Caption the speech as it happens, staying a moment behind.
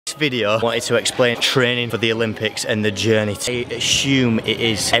video, I wanted to explain training for the Olympics and the journey. I assume it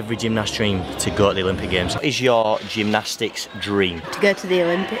is every gymnast's dream to go to the Olympic Games. What is your gymnastics dream? To go to the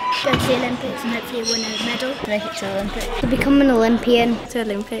Olympics. Go to the Olympics and hopefully win a medal. To make it to the Olympics. To become an Olympian. To the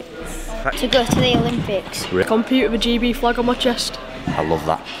Olympics. To go to the Olympics. Compete with a GB flag on my chest. I love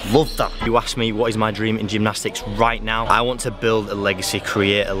that. Love that. You ask me what is my dream in gymnastics right now. I want to build a legacy,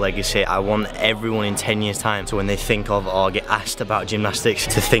 create a legacy. I want everyone in 10 years time, so when they think of or get asked about gymnastics,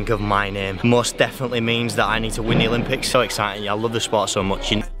 to think of my name. Most definitely means that I need to win the Olympics. So exciting. I love the sport so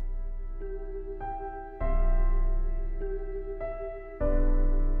much.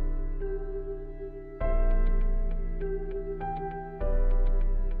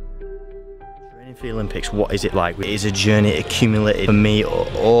 For the Olympics, what is it like? It is a journey accumulated for me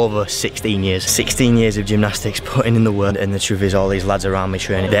over 16 years. 16 years of gymnastics, putting in the work, and the truth is all these lads around me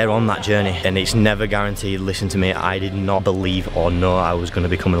training, they're on that journey and it's never guaranteed. Listen to me, I did not believe or know I was going to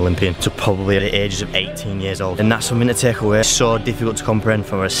become an Olympian to probably at the ages of 18 years old, and that's something to take away. It's so difficult to comprehend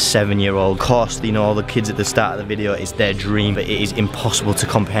from a 7-year-old. Of course, you know, all the kids at the start of the video, it's their dream, but it is impossible to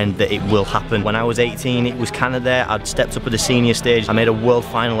comprehend that it will happen. When I was 18, it was kind of there. I'd stepped up at the senior stage. I made a world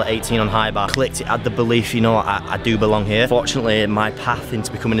final at 18 on high bar. Clicked, it had the belief, you know, I do belong here. Fortunately, my path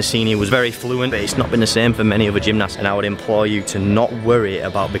into becoming a senior was very fluent, but it's not been the same for many other gymnasts, and I would implore you to not worry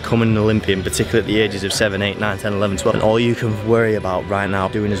about becoming an Olympian, particularly at the ages of 7, 8, 9, 10, 11, 12. And all you can worry about right now,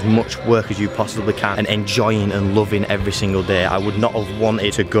 doing as much work as you possibly can and enjoying and loving every single day. I would not have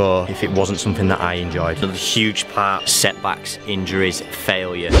wanted to go if it wasn't something that I enjoyed. Another huge part, setbacks, injuries,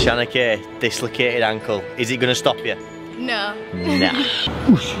 failure. Shanaka, dislocated ankle. Is it going to stop you? No. Nah.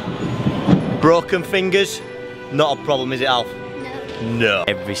 Broken fingers, not a problem, is it, Alf? No.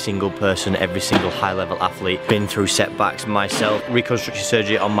 Every single person, every single high-level athlete been through setbacks. Myself, reconstructive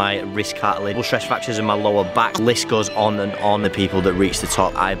surgery on my wrist cartilage, stress fractures in my lower back. List goes on and on. The people that reach the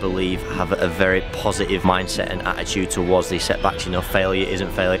top, I believe, have a very positive mindset and attitude towards these setbacks. You know, failure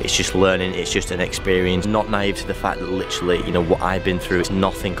isn't failure, it's just learning, it's just an experience. Not naive to the fact that literally, you know, what I've been through is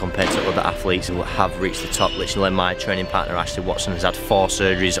nothing compared to other athletes who have reached the top. Literally, my training partner, Ashley Watson, has had 4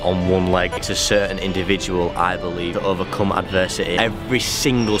 surgeries on one leg. It's a certain individual, I believe, to overcome adversity. Every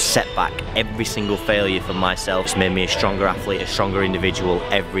single setback, every single failure for myself has made me a stronger athlete, a stronger individual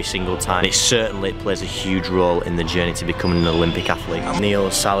every single time. It certainly plays a huge role in the journey to becoming an Olympic athlete. Neil,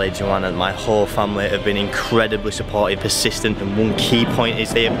 Sally, Joanna, my whole family have been incredibly supportive, persistent, and one key point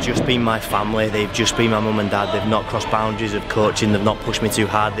is they have just been my family. They've just been my mum and dad. They've not crossed boundaries of coaching. They've not pushed me too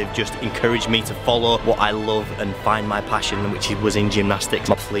hard. They've just encouraged me to follow what I love and find my passion, which was in gymnastics.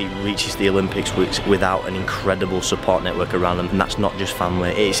 My athlete reaches the Olympics without an incredible support network around them, and that's not just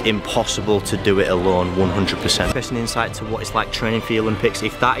family. It's impossible to do it alone, 100%. Interesting insight to what it's like training for the Olympics.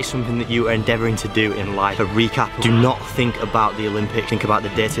 If that is something that you are endeavouring to do in life, a recap, do not think about the Olympics, think about the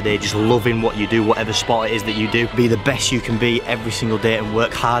day-to-day, just loving what you do, whatever sport it is that you do. Be the best you can be every single day and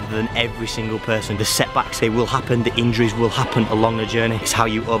work harder than every single person. The setbacks, they will happen, the injuries will happen along the journey. It's how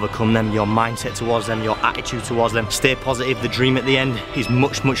you overcome them, your mindset towards them, your attitude towards them. Stay positive, the dream at the end is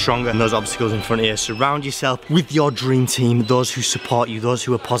much, much stronger than those obstacles in front of you. Surround yourself with your dream team, those who support you, those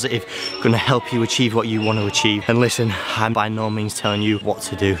who are positive, going to help you achieve what you want to achieve. And listen, I'm by no means telling you what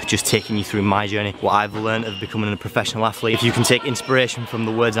to do, just taking you through my journey, what I've learned of becoming a professional athlete. If you can take inspiration from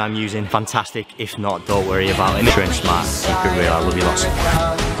the words I'm using, fantastic. If not, don't worry about it. Train smart, keep it real. I love you lots.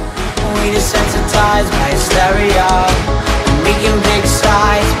 We desensitized by hysteria, making big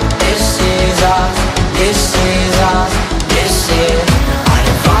strides. This is us, this is us, this is